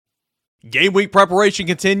Game week preparation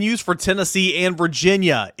continues for Tennessee and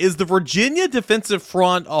Virginia. Is the Virginia defensive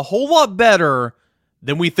front a whole lot better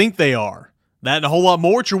than we think they are? That and a whole lot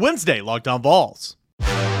more. It's your Wednesday Locked On Vols.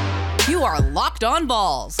 You are Locked On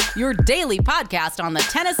Vols, your daily podcast on the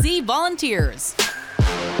Tennessee Volunteers.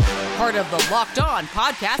 Part of the Locked On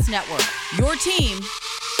Podcast Network, your team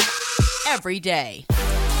every day.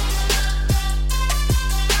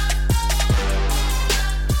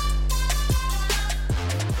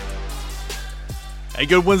 Hey,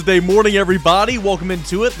 good Wednesday morning, everybody. Welcome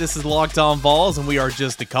into it. This is Locked On Vols, and we are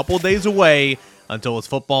just a couple days away until it's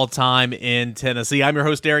football time in Tennessee. I'm your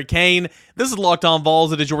host, Eric Kane. This is Locked On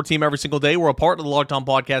Vols. It is your team every single day. We're a part of the Locked On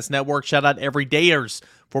Podcast Network. Shout out everydayers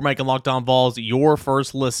for making Locked On Vols your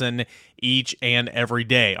first listen each and every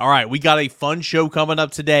day. All right, we got a fun show coming up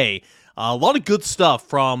today. A lot of good stuff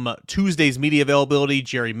from Tuesday's media availability.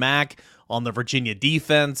 Jerry Mack on the Virginia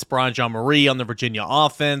defense, Brian Jean-Marie on the Virginia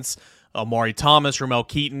offense, Amari Thomas, Ramel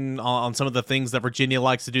Keaton on some of the things that Virginia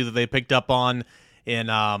likes to do that they picked up on in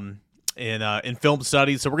film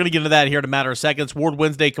studies. So we're going to get into that here in a matter of seconds. Ward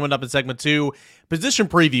Wednesday coming up in segment 2. Position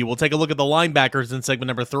preview. We'll take a look at the linebackers in segment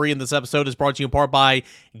number 3. And this episode is brought to you in part by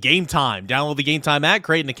Game Time. Download the Game Time app,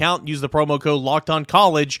 create an account, and use the promo code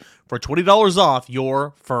LOCKEDONCollege for $20 off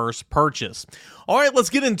your first purchase. All right, let's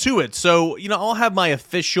get into it. So, I'll have my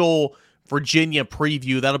official Virginia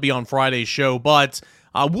preview. That'll be on Friday's show, but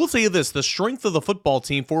I will say this, the strength of the football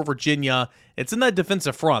team for Virginia, it's in that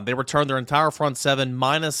defensive front. They returned their entire front seven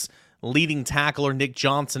minus leading tackler Nick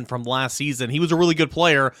Johnson from last season. He was a really good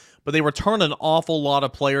player, but they returned an awful lot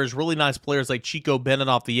of players, really nice players like Chico Bennett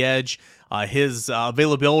off the edge. His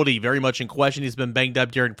availability very much in question. He's been banged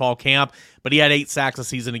up during fall camp, but he had 8 sacks a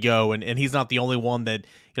season ago, and he's not the only one that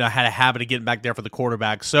had a habit of getting back there for the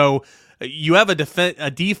quarterback. So you have a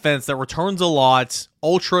defense that returns a lot,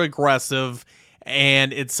 ultra aggressive,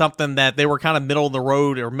 and it's something that they were kind of middle of the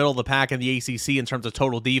road or middle of the pack in the ACC in terms of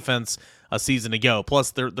total defense a season ago. Plus,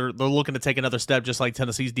 they're looking to take another step just like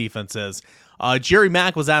Tennessee's defense is. Jerry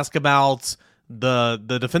Mack was asked about the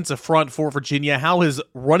defensive front for Virginia, how his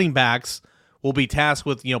running backs will be tasked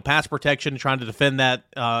with pass protection, trying to defend that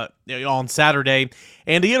on Saturday.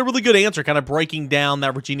 And he had a really good answer, kind of breaking down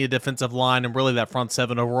that Virginia defensive line and really that front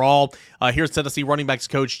seven overall. Here's Tennessee running backs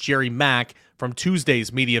coach Jerry Mack from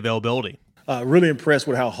Tuesday's media availability. Really impressed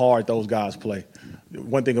with how hard those guys play.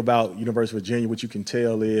 One thing about University of Virginia, what you can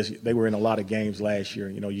tell is they were in a lot of games last year.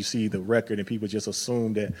 You see the record and people just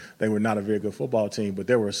assume that they were not a very good football team. But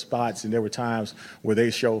there were spots and there were times where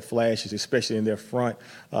they showed flashes, especially in their front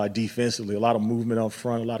defensively. A lot of movement up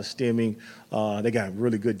front, a lot of stemming. They got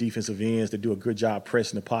really good defensive ends that do a good job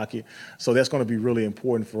pressing the pocket. So that's going to be really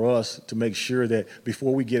important for us to make sure that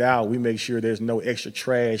before we get out, we make sure there's no extra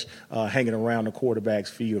trash hanging around the quarterback's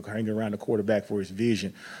feet or hanging around the quarterback for his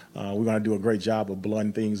vision. We're going to do a great job of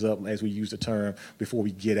blunting things up, as we use the term, before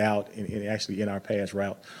we get out and actually in our pass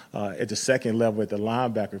route. At the second level, at the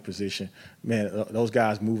linebacker position, man, those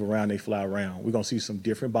guys move around, they fly around. We're going to see some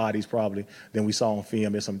different bodies probably than we saw on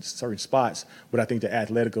film in some certain spots, but I think the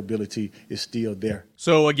athletic ability is still there.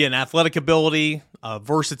 So again, athletic ability,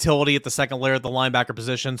 versatility at the second layer at the linebacker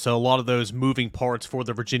position. So a lot of those moving parts for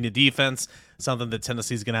the Virginia defense, something that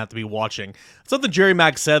Tennessee's going to have to be watching. Something Jerry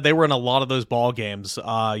Mack said, they were in a lot of those ball games.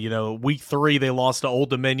 Week 3, they lost to Old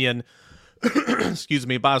Dominion, excuse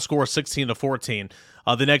me, by a score of 16-14.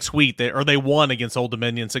 The next week, they won against Old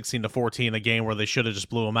Dominion 16-14, a game where they should have just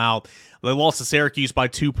blew them out. They lost to Syracuse by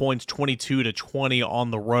 2 points, 22-20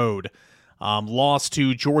 on the road. Lost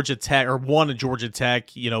to Georgia Tech, or won to Georgia Tech,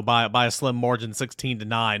 by a slim margin,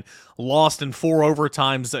 16-9. Lost in 4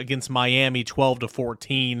 overtimes against Miami,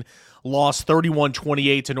 12-14. Lost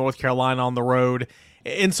 31-28 to North Carolina on the road.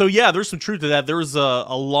 And so, yeah, there's some truth to that. There's a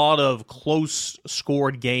lot of close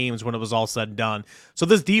scored games when it was all said and done. So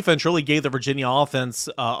this defense really gave the Virginia offense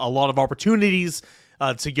a lot of opportunities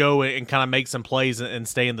to go and kind of make some plays and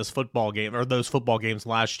stay in this football game, or those football games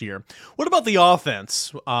last year. What about the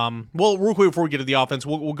offense? Well, real quick before we get to the offense,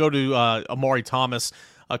 we'll go to Amari Thomas,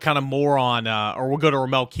 kind of more on, or we'll go to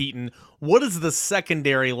Ramel Keaton. What does the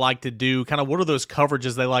secondary like to do? Kind of what are those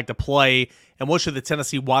coverages they like to play, and what should the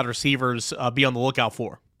Tennessee wide receivers be on the lookout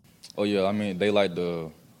for? Oh, yeah, I mean, they like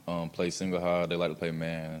to play single high. They like to play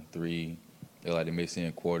man, 3. They like to mix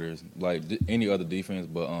in quarters, like any other defense,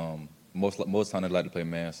 but most time they like to play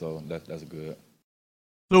man, so that's good.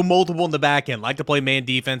 So multiple in the back end, like to play man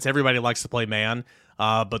defense. Everybody likes to play man,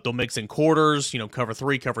 but they'll mix in quarters, cover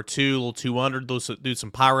 3, cover 2, a little 200, they'll do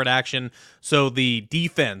some pirate action. So the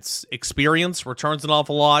defense experience returns an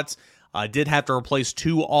awful lot. Did have to replace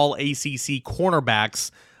 2 all-ACC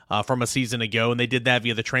cornerbacks from a season ago, and they did that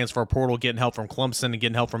via the transfer portal, getting help from Clemson and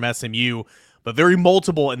getting help from SMU, but very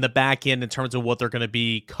multiple in the back end in terms of what they're going to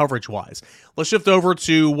be coverage-wise. Let's shift over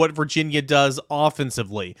to what Virginia does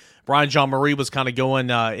offensively. Brian Jean-Marie was kind of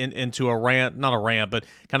going into a rant, not a rant, but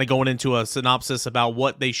kind of going into a synopsis about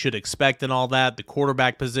what they should expect and all that, the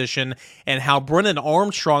quarterback position, and how Brennan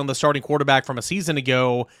Armstrong, the starting quarterback from a season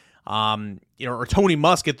ago, or Tony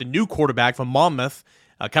Muskett, the new quarterback from Monmouth,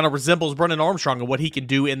 kind of resembles Brennan Armstrong and what he can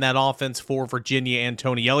do in that offense for Virginia and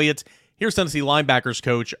Tony Elliott. Here's Tennessee linebackers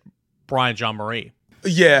coach Brian Jean-Marie.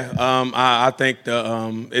 Yeah, I think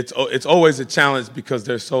it's always a challenge because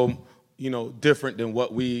they're so different than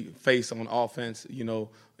what we face on offense, in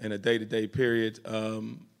a day-to-day period.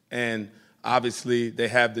 And obviously they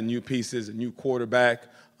have the new pieces, a new quarterback.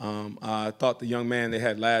 I thought the young man they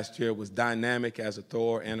had last year was dynamic as a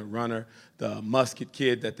thrower and a runner. The Muskett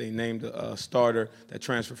kid that they named a starter that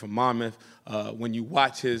transferred from Monmouth, when you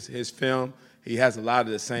watch his film, he has a lot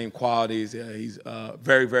of the same qualities. He's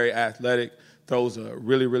very, very athletic, throws a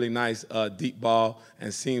really, really nice deep ball,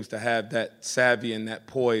 and seems to have that savvy and that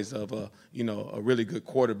poise of a really good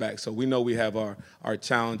quarterback. So we know we have our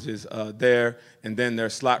challenges there. And then their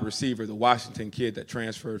slot receiver, the Washington kid that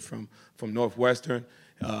transferred from Northwestern.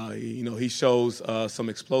 He shows some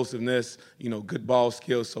explosiveness, good ball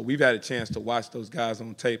skills. So we've had a chance to watch those guys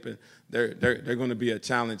on tape, and they're going to be a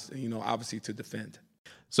challenge, obviously to defend.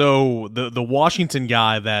 So the Washington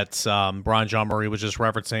guy that Brian Jean-Marie was just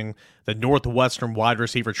referencing, the Northwestern wide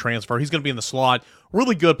receiver transfer, he's going to be in the slot.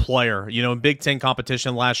 Really good player. In Big Ten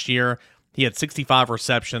competition last year, he had 65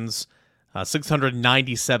 receptions,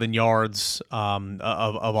 697 yards of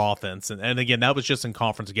offense. And again, that was just in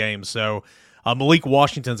conference games. So Malik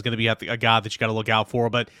Washington's going to be a guy that you got to look out for.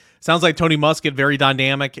 But sounds like Tony Muskett, very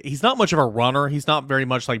dynamic. He's not much of a runner. He's not very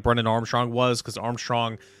much like Brennan Armstrong was, because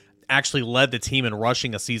Armstrong actually led the team in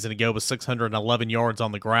rushing a season ago with 611 yards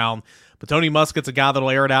on the ground. But Tony Muskett's a guy that'll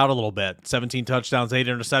air it out a little bit. 17 touchdowns, 8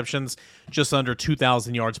 interceptions, just under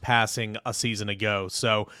 2,000 yards passing a season ago.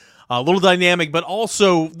 So a little dynamic, but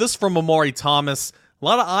also this from Amari Thomas, a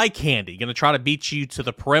lot of eye candy. Going to try to beat you to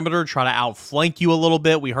the perimeter, try to outflank you a little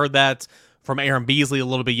bit. We heard that from Aaron Beasley a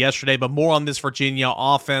little bit yesterday, but more on this Virginia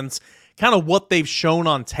offense, kind of what they've shown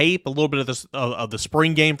on tape, a little bit of the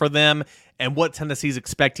spring game for them, and what Tennessee's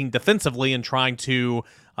expecting defensively and trying to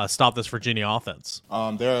stop this Virginia offense.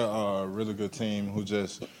 They're a really good team who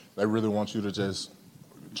they really want you to just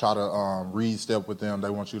try to read step with them. They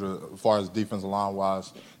want you to, as far as defensive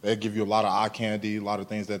line-wise, they give you a lot of eye candy, a lot of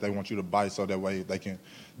things that they want you to bite so that way they can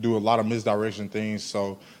do a lot of misdirection things.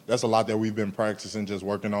 So that's a lot that we've been practicing, just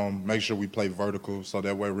working on, make sure we play vertical so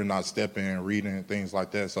that way we're not stepping and reading and things like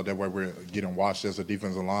that, so that way we're getting watched as a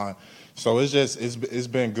defensive line. So it's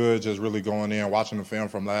been good just really going in, watching the film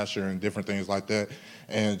from last year and different things like that,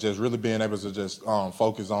 and just really being able to just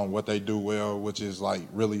focus on what they do well, which is like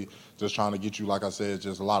really just trying to get you, like I said,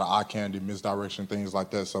 just a lot of eye candy, misdirection, things like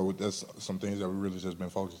that. So that's some things that we really just been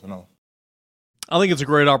focusing on. I think it's a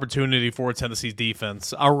great opportunity for Tennessee's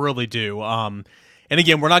defense. I really do. And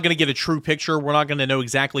again, we're not going to get a true picture. We're not going to know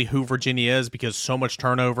exactly who Virginia is because so much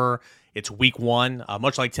turnover. It's week one.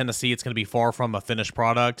 Much like Tennessee, it's going to be far from a finished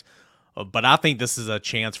product. But I think this is a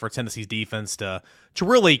chance for Tennessee's defense to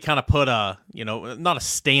really kind of put a, not a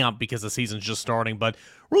stamp because the season's just starting, but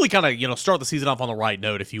really kind of, start the season off on the right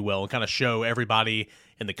note, if you will, and kind of show everybody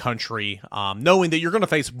in the country, knowing that you're going to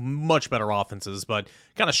face much better offenses, but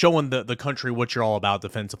kind of showing the country what you're all about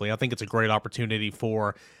defensively. I think it's a great opportunity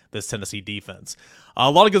for this Tennessee defense.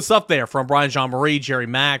 A lot of good stuff there from Brian Jean-Marie, Jerry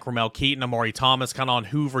Mack, Ramel Keaton, Amari Thomas, kind of on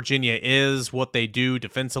who Virginia is, what they do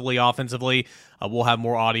defensively, offensively. We'll have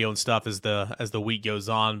more audio and stuff as the week goes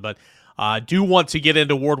on, but I do want to get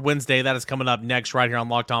into Award Wednesday. That is coming up next right here on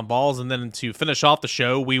Locked On Vols, and then to finish off the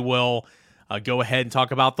show, we will go ahead and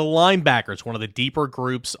talk about the linebackers, one of the deeper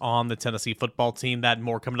groups on the Tennessee football team. That and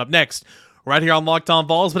more coming up next right here on Locked On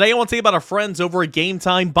Vols. But hey, I want to tell you about our friends over at Game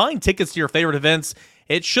Time. Buying tickets to your favorite events,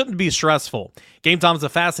 it shouldn't be stressful. Game Time is a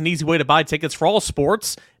fast and easy way to buy tickets for all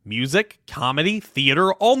sports, music, comedy,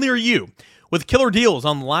 theater, all near you. With killer deals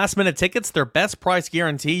on last-minute tickets, their best price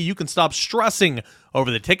guarantee, you can stop stressing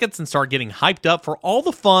over the tickets and start getting hyped up for all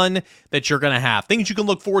the fun that you're going to have. Things you can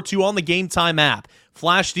look forward to on the Game Time app.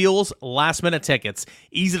 Flash deals, last-minute tickets.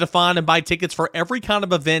 Easy to find and buy tickets for every kind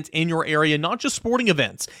of event in your area, not just sporting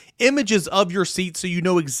events. Images of your seats so you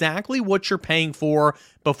know exactly what you're paying for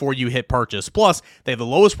before you hit purchase. Plus, they have the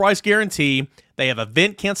lowest price guarantee. They have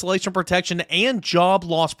event cancellation protection and job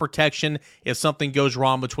loss protection if something goes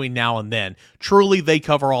wrong between now and then. Truly, they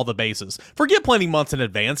cover all the bases. Forget planning months in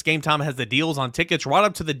advance. Game Time has the deals on tickets tickets right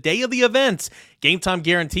up to the day of the event. Game Time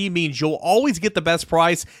Guarantee means you'll always get the best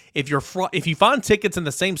price. If you find tickets in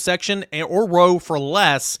the same section or row for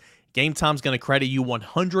less, Game Time's going to credit you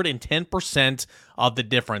 110% of the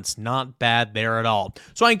difference. Not bad there at all.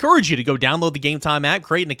 So I encourage you to go download the Game Time app,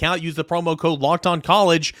 create an account, use the promo code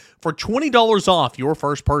LOCKEDONCollege for $20 off your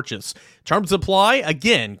first purchase. Terms apply.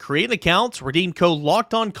 Again, create an account, redeem code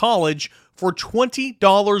LOCKEDONCollege for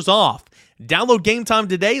 $20 off. Download Game Time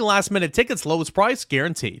today. Last minute tickets, lowest price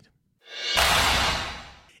guaranteed.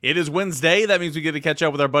 It is Wednesday. That means we get to catch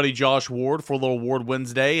up with our buddy Josh Ward for a little Ward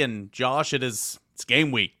Wednesday. And Josh, it's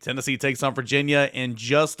game week. Tennessee takes on Virginia in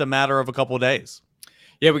just a matter of a couple of days.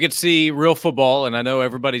 Yeah, we get to see real football, and I know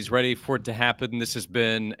everybody's ready for it to happen. This has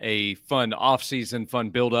been a fun offseason,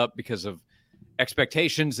 fun build-up because of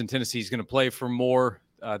expectations, and Tennessee's going to play for more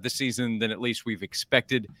this season than at least we've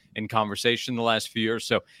expected in conversation the last few years.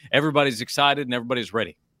 So everybody's excited and everybody's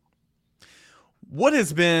ready. What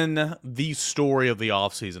has been the story of the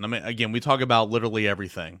offseason? I mean, again, we talk about literally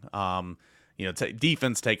everything.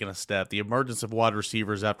 Defense taking a step, the emergence of wide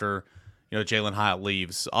receivers after, Jalen Hyatt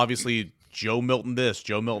leaves. Obviously, Joe Milton this,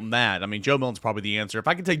 Joe Milton that. I mean, Joe Milton's probably the answer. If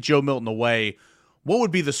I could take Joe Milton away, what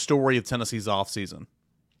would be the story of Tennessee's offseason?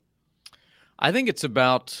 I think it's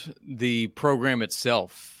about the program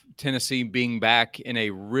itself. Tennessee being back in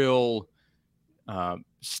a real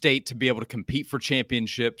state to be able to compete for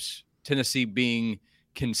championships. Tennessee being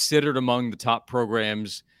considered among the top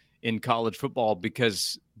programs in college football,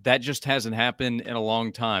 because that just hasn't happened in a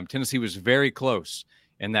long time. Tennessee was very close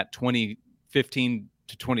in that 2015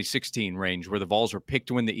 to 2016 range, where the Vols were picked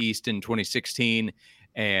to win the East in 2016,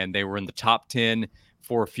 and they were in the top 10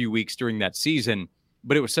 for a few weeks during that season.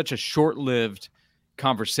 But it was such a short-lived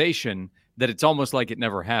conversation that it's almost like it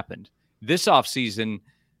never happened. This offseason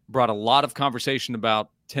brought a lot of conversation about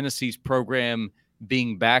Tennessee's program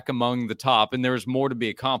being back among the top, and there is more to be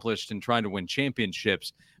accomplished in trying to win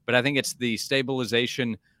championships. But I think it's the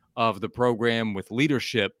stabilization of the program with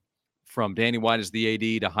leadership, from Danny White as the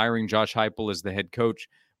AD to hiring Josh Heupel as the head coach,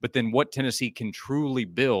 but then what Tennessee can truly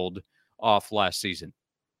build off last season.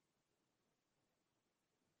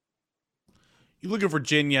 You look at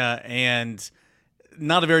Virginia, and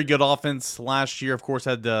not a very good offense last year. Of course,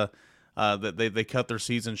 had to they cut their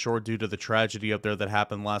season short due to the tragedy up there that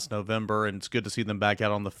happened last November, and it's good to see them back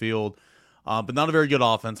out on the field. But not a very good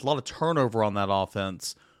offense. A lot of turnover on that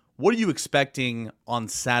offense. What are you expecting on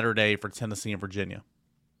Saturday for Tennessee and Virginia?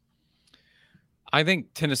 I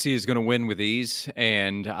think Tennessee is going to win with ease,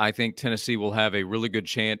 and I think Tennessee will have a really good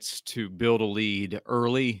chance to build a lead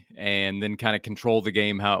early and then kind of control the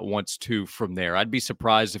game how it wants to from there. I'd be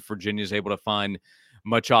surprised if Virginia is able to find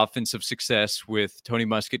much offensive success with Tony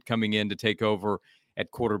Muskett coming in to take over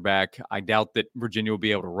at quarterback. I doubt that Virginia will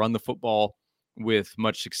be able to run the football with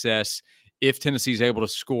much success. If Tennessee is able to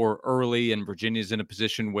score early and Virginia is in a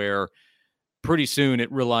position where pretty soon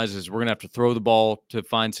it realizes we're going to have to throw the ball to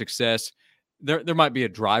find success, there might be a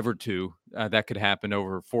drive or two that could happen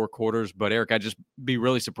over 4 quarters. But, Eric, I'd just be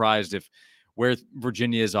really surprised if where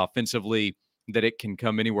Virginia is offensively, that it can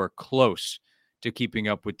come anywhere close to keeping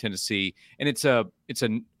up with Tennessee. And it's a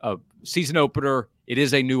season opener. It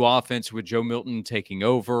is a new offense with Joe Milton taking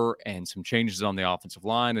over and some changes on the offensive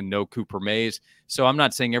line and no Cooper Mays. So I'm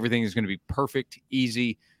not saying everything is going to be perfect,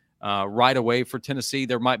 easy right away for Tennessee.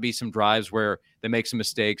 There might be some drives where they make some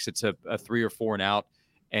mistakes. It's a 3 or 4 and out,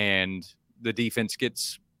 and the defense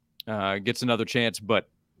gets another chance. But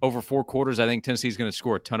over 4 quarters, I think Tennessee is going to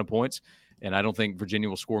score a ton of points, and I don't think Virginia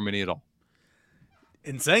will score many at all.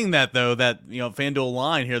 In saying that, though, that FanDuel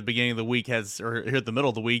line here at the beginning of the week here at the middle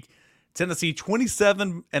of the week, Tennessee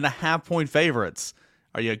 27.5-point favorites.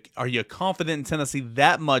 Are you confident in Tennessee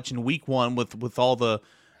that much in week 1 with all the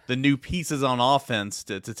new pieces on offense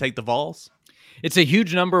to take the Vols? It's a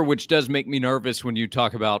huge number, which does make me nervous when you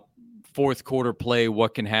talk about fourth quarter play,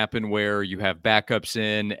 what can happen where you have backups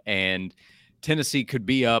in, and Tennessee could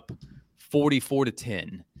be up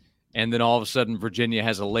 44-10. And then all of a sudden Virginia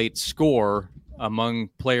has a late score among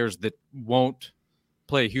players that won't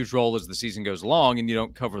play a huge role as the season goes along, and you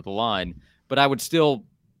don't cover the line. But I would still,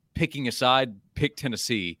 picking aside, pick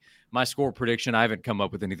Tennessee. My score prediction, I haven't come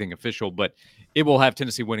up with anything official, but it will have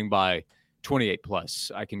Tennessee winning by 28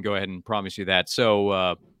 plus. I can go ahead and promise you that. So,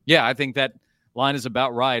 I think that line is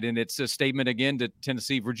about right, and it's a statement again to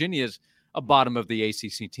Tennessee. Virginia is a bottom of the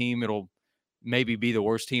ACC team. It'll maybe be the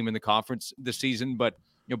worst team in the conference this season, but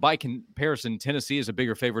by comparison, Tennessee is a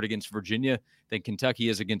bigger favorite against Virginia than Kentucky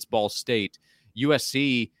is against Ball State.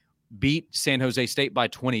 USC beat San Jose State by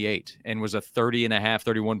 28 and was a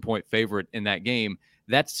 31-point favorite in that game.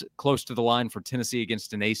 That's close to the line for Tennessee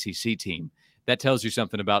against an ACC team. that tells you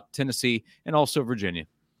something about Tennessee and also Virginia.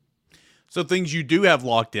 So things you do have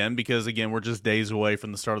locked in, because again, we're just days away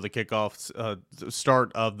from the start of the kickoff,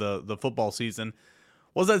 start of the football season.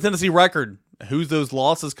 What's that Tennessee record? Who's those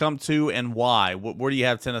losses come to, and why? Where do you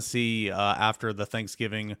have Tennessee after the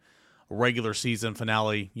Thanksgiving regular season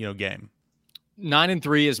finale, game?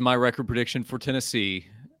 9-3 is my record prediction for Tennessee.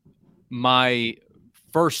 My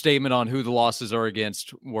first statement on who the losses are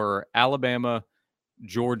against were Alabama,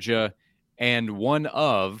 Georgia, and one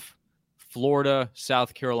of Florida,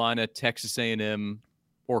 South Carolina, Texas A&M,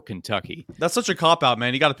 or Kentucky. That's such a cop-out,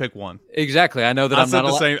 man. You got to pick one. Exactly. I know that I said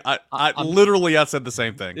the same. I said the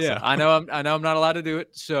same thing. Yeah, so. I know I'm not allowed to do it.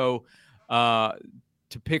 So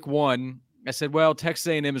to pick one, I said, well, Texas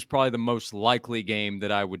A&M is probably the most likely game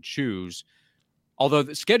that I would choose.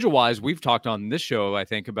 Although schedule-wise, we've talked on this show, I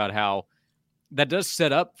think, about how that does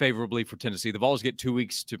set up favorably for Tennessee. The Vols get 2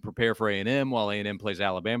 weeks to prepare for A&M, while A&M plays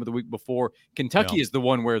Alabama the week before. Kentucky is the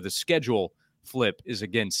one where the schedule flip is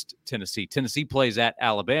against Tennessee. Tennessee plays at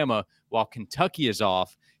Alabama, while Kentucky is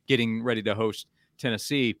off getting ready to host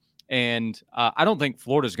Tennessee. And I don't think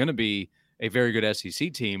Florida's going to be a very good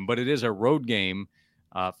SEC team, but it is a road game,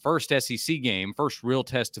 first SEC game, first real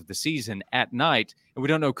test of the season at night, and we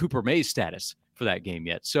don't know Cooper May's status for that game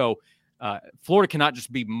yet. So Florida cannot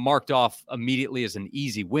just be marked off immediately as an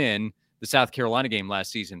easy win. The South Carolina game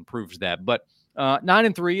last season proves that. But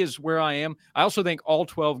 9-3 is where I am. I also think all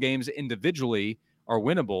 12 games individually are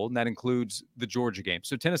winnable, and that includes the Georgia game.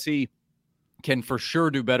 So Tennessee can for sure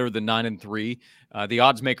do better than 9-3. The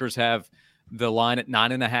odds makers have the line at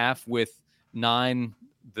 9.5, with 9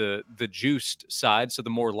 the juiced side, so the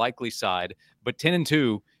more likely side. But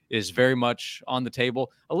 10-2 is very much on the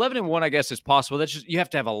table. 11-1, I guess, is possible. That's just, you have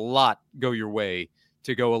to have a lot go your way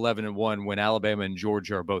to go 11-1 when Alabama and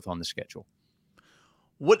Georgia are both on the schedule.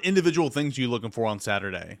 What individual things are you looking for on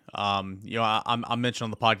Saturday? I mentioned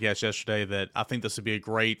on the podcast yesterday that I think this would be a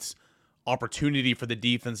great opportunity for the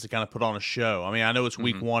defense to kind of put on a show. I mean, I know it's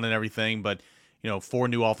week one and everything, but 4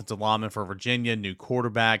 new offensive linemen for Virginia, new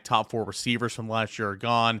quarterback, top 4 receivers from last year are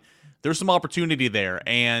gone. There's some opportunity there,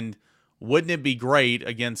 and wouldn't it be great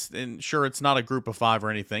against, and sure, it's not a group of 5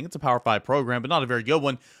 or anything. It's a Power 5 program, but not a very good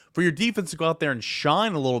one, for your defense to go out there and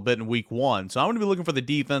shine a little bit in week 1. So I'm going to be looking for the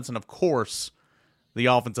defense and, of course, the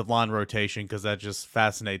offensive line rotation, because that just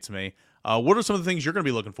fascinates me. What are some of the things you're going to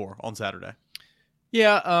be looking for on Saturday?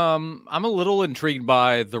 Yeah, I'm a little intrigued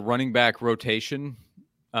by the running back rotation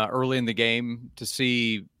early in the game, to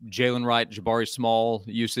see Jalen Wright, Jabari Small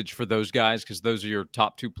usage for those guys, because those are your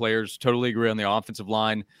top 2 players. Totally agree on the offensive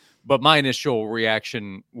line. But my initial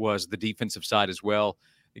reaction was the defensive side as well.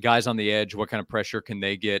 The guys on the edge, what kind of pressure can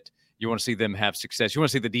they get? You want to see them have success. You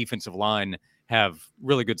want to see the defensive line have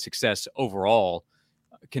really good success overall,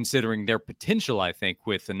 considering their potential, I think,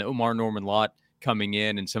 with an Omar Norman-Lott coming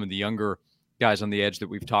in and some of the younger guys on the edge that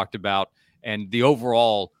we've talked about, and the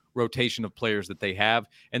overall rotation of players that they have.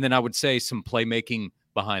 And then I would say some playmaking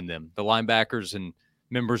behind them, the linebackers and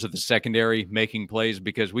members of the secondary making plays,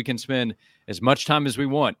 because we can spend as much time as we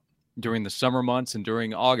want during the summer months and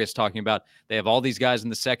during August talking about they have all these guys in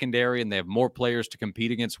the secondary and they have more players to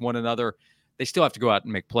compete against one another. They still have to go out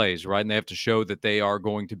and make plays, right? And they have to show that they are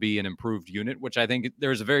going to be an improved unit, which I think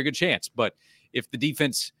there's a very good chance. But if the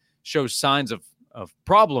defense shows signs of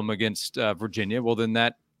problem against Virginia, well, then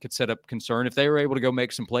that could set up concern. If they were able to go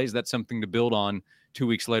make some plays, that's something to build on 2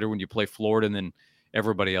 weeks later when you play Florida and then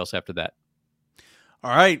everybody else after that.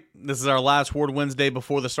 All right, this is our last Ward Wednesday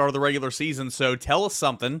before the start of the regular season, so tell us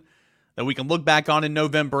something that we can look back on in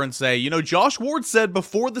November and say, Josh Ward said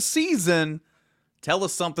before the season. Tell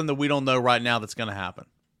us something that we don't know right now that's going to happen.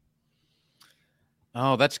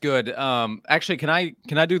 Oh, that's good. Actually, can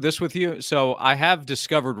I do this with you? So I have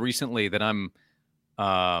discovered recently that I'm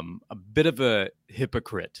a bit of a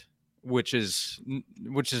hypocrite, which is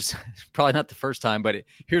probably not the first time, but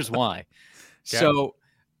here's why. Okay. So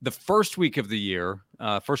the first week of the year,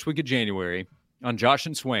 first week of January, on Josh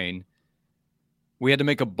and Swain, we had to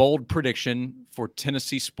make a bold prediction for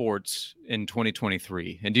Tennessee sports in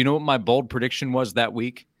 2023. And do you know what my bold prediction was that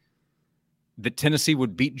week? That Tennessee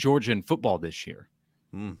would beat Georgia in football this year.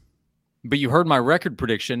 But you heard my record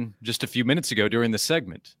prediction just a few minutes ago during the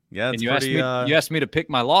segment. Yeah, and you asked me to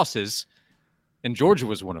pick my losses, and Georgia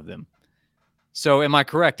was one of them. So am I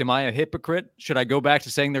correct? Am I a hypocrite? Should I go back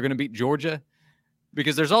to saying they're going to beat Georgia?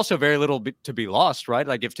 Because there's also very little to be lost, right?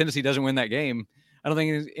 Like if Tennessee doesn't win that game, I don't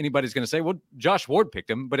think anybody's going to say, well, Josh Ward picked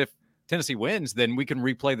him. But if Tennessee wins, then we can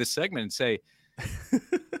replay this segment and say,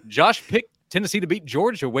 Josh picked Tennessee to beat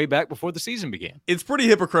Georgia way back before the season began. It's pretty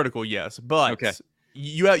hypocritical, yes. But okay.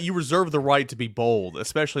 You reserve the right to be bold,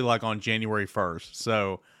 especially like on January 1st.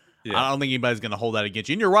 So I don't think anybody's going to hold that against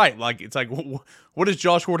you. And you're right. Like, it's like, what does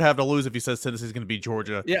Josh Ward have to lose if he says Tennessee's going to beat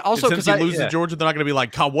Georgia? Yeah. Also, if Tennessee loses to Georgia, they're not going to be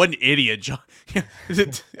like, God, what an idiot.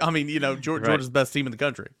 I mean, Georgia's the best team in the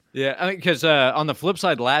country. Yeah. I mean, because on the flip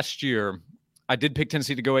side, last year I did pick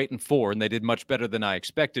Tennessee to go 8-4, and they did much better than I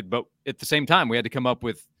expected. But at the same time, we had to come up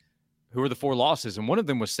with who are the 4 losses, and one of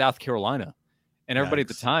them was South Carolina. And everybody at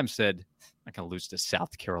the time said, I can lose to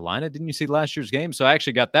South Carolina. Didn't you see last year's game? So I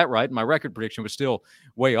actually got that right. My record prediction was still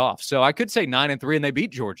way off. So I could say 9-3 and they beat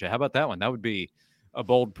Georgia. How about that one? That would be a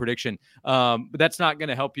bold prediction. But that's not going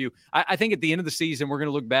to help you. I think at the end of the season, we're going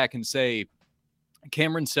to look back and say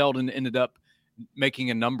Cameron Seldon ended up making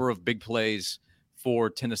a number of big plays for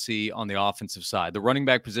Tennessee on the offensive side. The running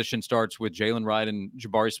back position starts with Jalen Wright and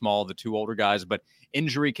Jabari Small, the 2 older guys, but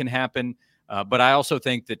injury can happen. But I also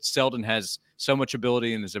think that Seldon has so much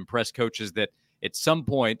ability and has impressed coaches that at some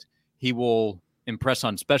point he will impress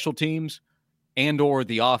on special teams and or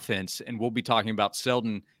the offense. And we'll be talking about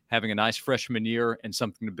Seldon having a nice freshman year and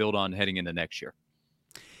something to build on heading into next year.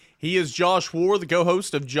 He is Josh Ward, the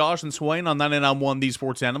co-host of Josh and Swain on 99.1 The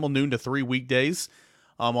Sports Animal, noon to 3 weekdays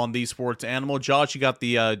on The Sports Animal. Josh, you got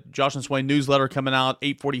the Josh and Swain newsletter coming out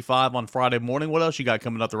 8:45 on Friday morning. What else you got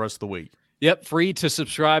coming up the rest of the week? Yep, free to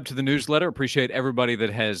subscribe to the newsletter. Appreciate everybody that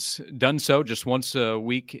has done so just once a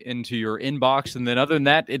week into your inbox. And then other than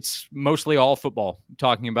that, it's mostly all football,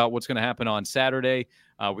 talking about what's going to happen on Saturday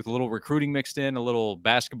with a little recruiting mixed in, a little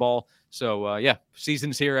basketball. So,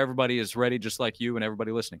 season's here. Everybody is ready, just like you and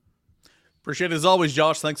everybody listening. Appreciate it as always,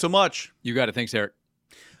 Josh. Thanks so much. You got it. Thanks, Eric.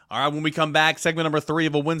 All right, when we come back, segment number 3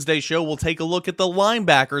 of a Wednesday show, we'll take a look at the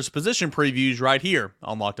linebackers position previews right here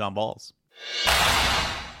on Locked On Vols.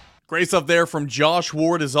 Great stuff there from Josh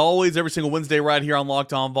Ward, as always, every single Wednesday right here on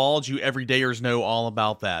Locked On Vols. You everydayers know all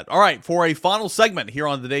about that. All right, for a final segment here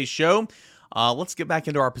on today's show, let's get back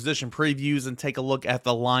into our position previews and take a look at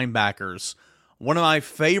the linebackers. One of my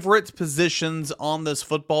favorite positions on this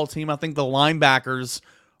football team. I think the linebackers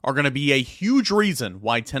are going to be a huge reason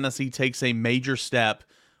why Tennessee takes a major step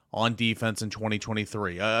on defense in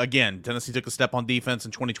 2023. Again, Tennessee took a step on defense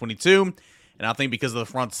in 2022, and I think because of the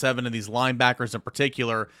front 7 and these linebackers in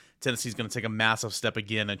particular, Tennessee's going to take a massive step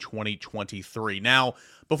again in 2023. Now,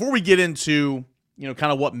 before we get into,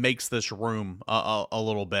 kind of what makes this room a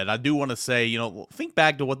little bit, I do want to say, think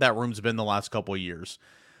back to what that room's been the last couple of years.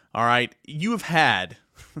 All right, you have had,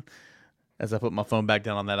 as I put my phone back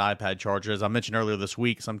down on that iPad charger, as I mentioned earlier this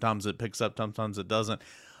week, sometimes it picks up, sometimes it doesn't.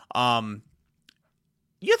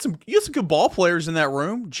 You had some good ball players in that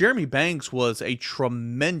room. Jeremy Banks was a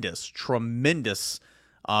tremendously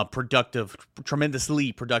productive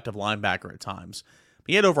linebacker at times.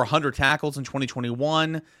 He had over 100 tackles in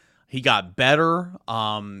 2021. He got better.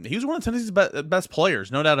 He was one of Tennessee's best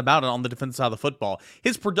players, no doubt about it, on the defensive side of the football.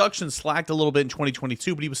 His production slacked a little bit in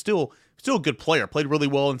 2022, but he was still a good player. Played really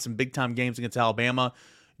well in some big-time games against Alabama.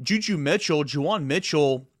 Juwan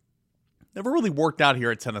Mitchell, never really worked out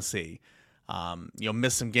here at Tennessee.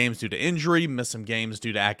 Missed some games due to injury, missed some games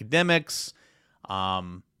due to academics.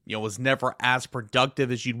 Was never as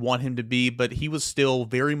productive as you'd want him to be, but he was still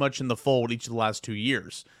very much in the fold each of the last 2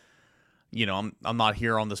 years. I'm not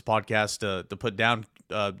here on this podcast to put down,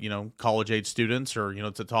 college age students or,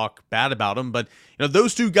 to talk bad about them, but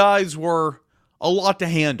those 2 guys were a lot to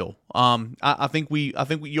handle. I think we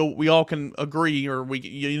all can agree, or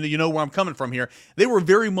you know where I'm coming from here. They were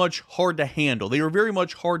very much hard to handle. They were very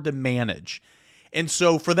much hard to manage. And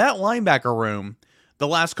so for that linebacker room, the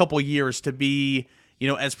last couple of years to be,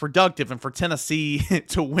 as productive, and for Tennessee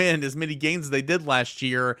to win as many games as they did last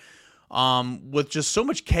year, with just so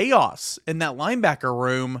much chaos in that linebacker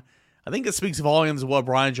room, I think it speaks volumes of what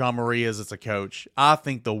Brian John Marie is as a coach. I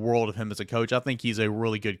think the world of him as a coach. I think he's a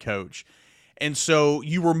really good coach. And so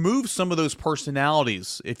you remove some of those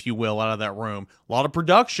personalities, if you will, out of that room. A lot of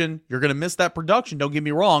production. You're going to miss that production, don't get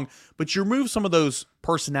me wrong, but you remove some of those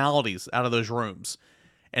personalities out of those rooms.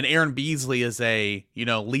 And Aaron Beasley is a,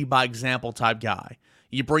 lead by example type guy.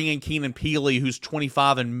 You bring in Keenan Peely, who's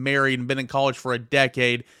 25 and married and been in college for a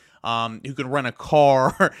decade, who can rent a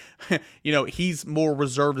car. He's more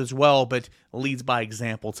reserved as well, but leads by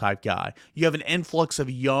example type guy. You have an influx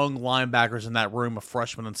of young linebackers in that room, a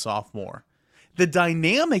freshman and sophomore. The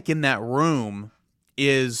dynamic in that room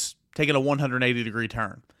is taking a 180-degree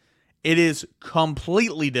turn. It is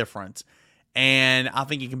completely different, and I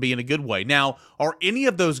think it can be in a good way. Now, are any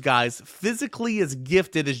of those guys physically as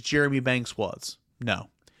gifted as Jeremy Banks was? No.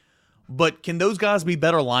 But can those guys be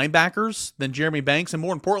better linebackers than Jeremy Banks? And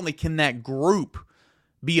more importantly, can that group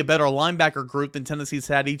be a better linebacker group than Tennessee's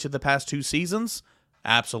had each of the past 2 seasons?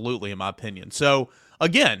 Absolutely, in my opinion. So,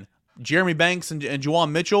 again, Jeremy Banks and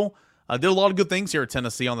Juwan Mitchell, did a lot of good things here at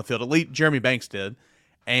Tennessee on the field. At least Jeremy Banks did.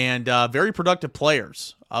 And very productive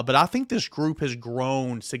players. But I think this group has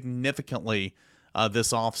grown significantly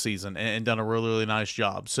this offseason and done a really, really nice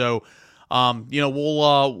job. So,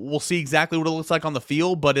 we'll see exactly what it looks like on the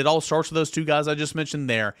field, but it all starts with those two guys I just mentioned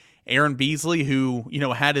there. Aaron Beasley, who,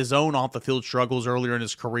 had his own off-the-field struggles earlier in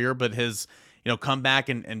his career, but has, come back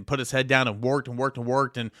and put his head down and worked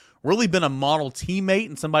and really been a model teammate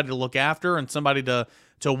and somebody to look after and somebody to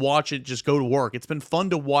watch it just go to work. It's been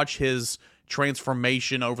fun to watch his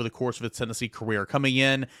transformation over the course of his Tennessee career, coming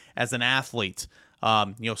in as an athlete,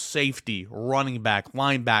 safety, running back,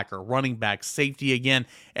 linebacker, running back, safety again,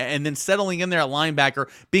 and then settling in there at linebacker,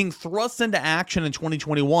 being thrust into action in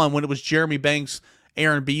 2021 when it was Jeremy Banks,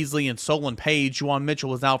 Aaron Beasley, and Solon Page. Juwan Mitchell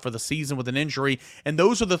was out for the season with an injury, and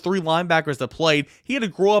those are the three linebackers that played. He had to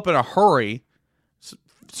grow up in a hurry,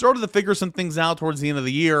 started to figure some things out towards the end of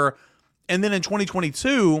the year, and then in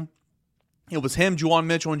 2022, it was him, Juwan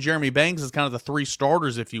Mitchell, and Jeremy Banks as kind of the three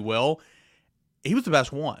starters, if you will. He was the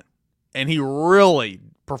best one. And he really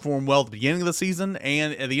performed well at the beginning of the season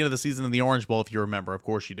and at the end of the season in the Orange Bowl, if you remember. Of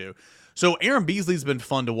course you do. So Aaron Beasley's been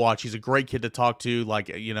fun to watch. He's a great kid to talk to,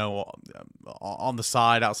 on the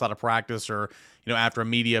side, outside of practice or, after a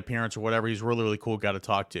media appearance or whatever. He's a really, really cool guy to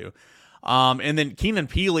talk to. And then Keenan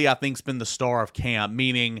Peely, I think, has been the star of camp,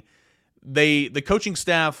 meaning the coaching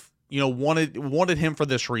staff, wanted him for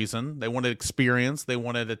this reason. They wanted experience. They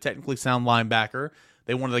wanted a technically sound linebacker.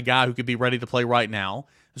 They wanted a guy who could be ready to play right now.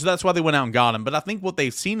 So that's why they went out and got him. But I think what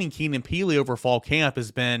they've seen in Keenan Peely over fall camp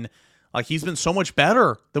has been, he's been so much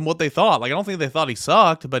better than what they thought. I don't think they thought he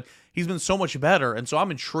sucked, but he's been so much better. And so I'm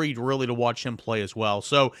intrigued really to watch him play as well.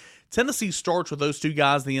 So Tennessee starts with those two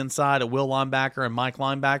guys, the inside, a Will linebacker and Mike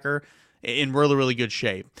linebacker, in really, really good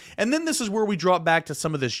shape. And then this is where we drop back to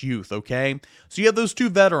some of this youth, okay? So you have those two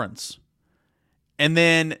veterans. And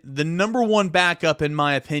then the number one backup, in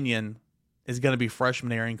my opinion, is going to be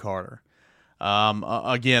freshman Aaron Carter.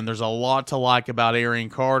 Again, there's a lot to like about Aaron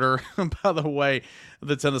Carter. By the way,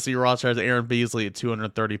 the Tennessee roster has Aaron Beasley at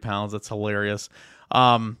 230 pounds. That's hilarious.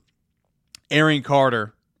 Aaron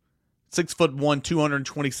Carter, 6'1",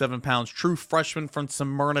 227 pounds, true freshman from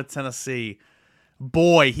Smyrna, Tennessee.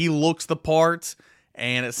 Boy, he looks the part,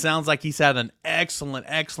 and it sounds like he's had an excellent,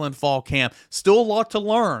 excellent fall camp. Still a lot to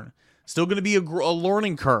learn. Still going to be a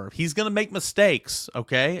learning curve. He's going to make mistakes,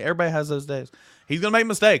 okay? Everybody has those days. He's going to make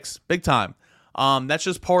mistakes, big time. That's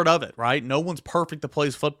just part of it, right? No one's perfect that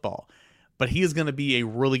plays football. But he is going to be a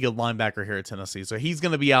really good linebacker here at Tennessee. So he's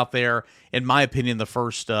going to be out there, in my opinion, the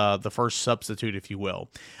first substitute, if you will.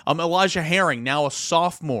 Elijah Herring, now a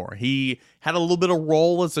sophomore. He had a little bit of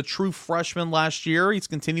role as a true freshman last year. He's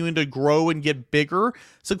continuing to grow and get bigger.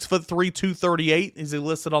 6'3", 238 is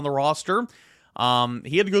listed on the roster.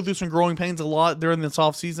 He had to go through some growing pains a lot during this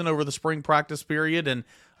offseason over the spring practice period and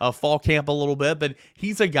fall camp a little bit, but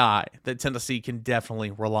he's a guy that Tennessee can definitely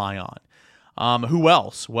rely on. Who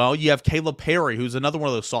else? Well, you have Caleb Perry, who's another one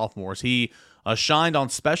of those sophomores. He shined on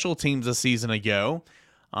special teams a season ago.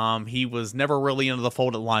 He was never really into the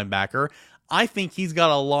fold at linebacker. I think he's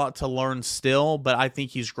got a lot to learn still, but I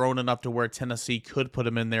think he's grown enough to where Tennessee could put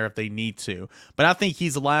him in there if they need to. But I think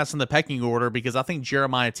he's last in the pecking order because I think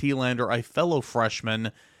Jeremiah Thielander, a fellow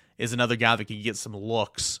freshman, is another guy that could get some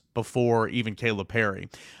looks before even Caleb Perry.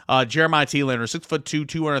 Jeremiah Thielander, 6'2",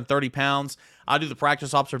 230 pounds. I do the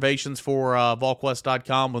practice observations for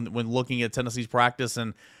VolQuest.com when looking at Tennessee's practice,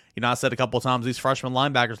 and I said a couple of times these freshman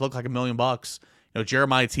linebackers look like $1 million.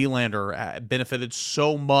 Jeremiah Thielander benefited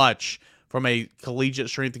so much from a collegiate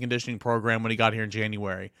strength and conditioning program when he got here in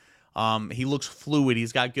January. He looks fluid.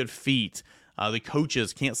 He's got good feet. The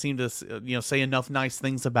coaches can't seem to say enough nice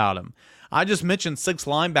things about him. I just mentioned 6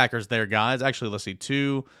 linebackers there, guys. Actually, let's see,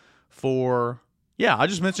 2, 4. Yeah, I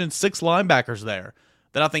just mentioned 6 linebackers there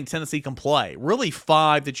that I think Tennessee can play. Really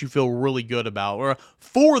 5 that you feel really good about, or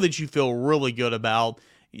 4 that you feel really good about.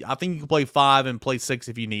 I think you can play 5 and play 6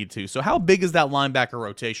 if you need to. So how big is that linebacker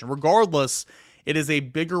rotation? Regardless, it is a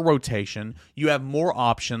bigger rotation. You have more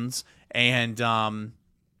options, and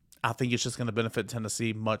I think it's just going to benefit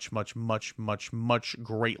Tennessee much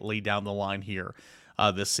greatly down the line here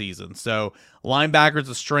this season. So linebackers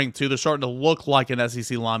a strength too. They're starting to look like an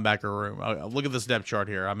SEC linebacker room. Look at this depth chart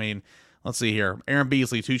here. I mean, let's see here. Aaron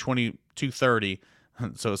Beasley, 220, 230.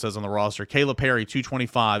 So it says on the roster. Caleb Perry,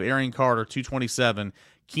 225. Aaron Carter, 227.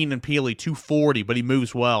 Keenan Peely, 240, but he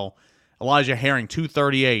moves well. Elijah Herring,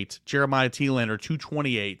 238. Jeremiah Thielander,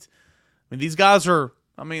 228. I mean, these guys are,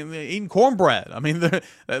 eating cornbread.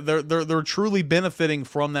 They're truly benefiting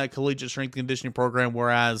from that collegiate strength and conditioning program,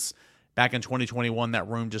 whereas Back in 2021, that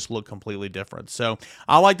room just looked completely different. So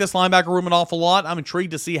I like this linebacker room an awful lot. I'm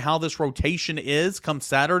intrigued to see how this rotation is come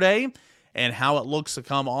Saturday and how it looks to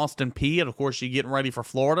come Austin Peay. And, of course, you're getting ready for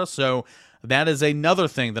Florida. So that is another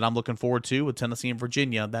thing that I'm looking forward to with Tennessee and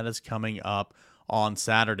Virginia that is coming up on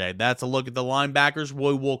Saturday. That's a look at the linebackers.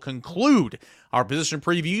 We will conclude our position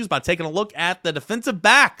previews by taking a look at the defensive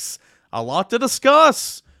backs. A lot to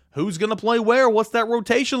discuss. Who's going to play where? What's that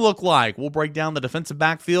rotation look like? We'll break down the defensive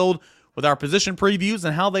backfield with our position previews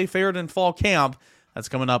and how they fared in fall camp. That's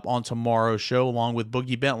coming up on tomorrow's show, along with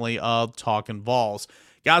Boogie Bentley of Talkin' Vols.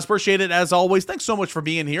 Guys, appreciate it as always. Thanks so much for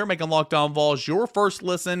being here, making Locked On Vols your first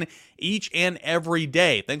listen each and every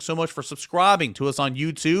day. Thanks so much for subscribing to us on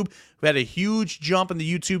YouTube. We had a huge jump in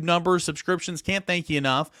the YouTube numbers, subscriptions. Can't thank you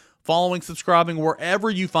enough. Following, subscribing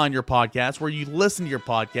wherever you find your podcasts, where you listen to your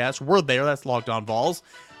podcasts. We're there. That's Locked On Vols.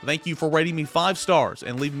 Thank you for rating me 5 stars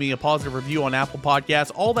and leaving me a positive review on Apple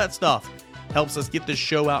Podcasts. All that stuff helps us get this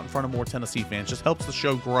show out in front of more Tennessee fans. Just helps the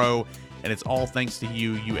show grow, and it's all thanks to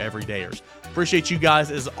you everydayers. Appreciate you guys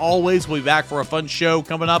as always. We'll be back for a fun show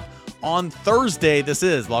coming up on Thursday. This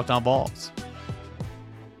is Locked On Vols.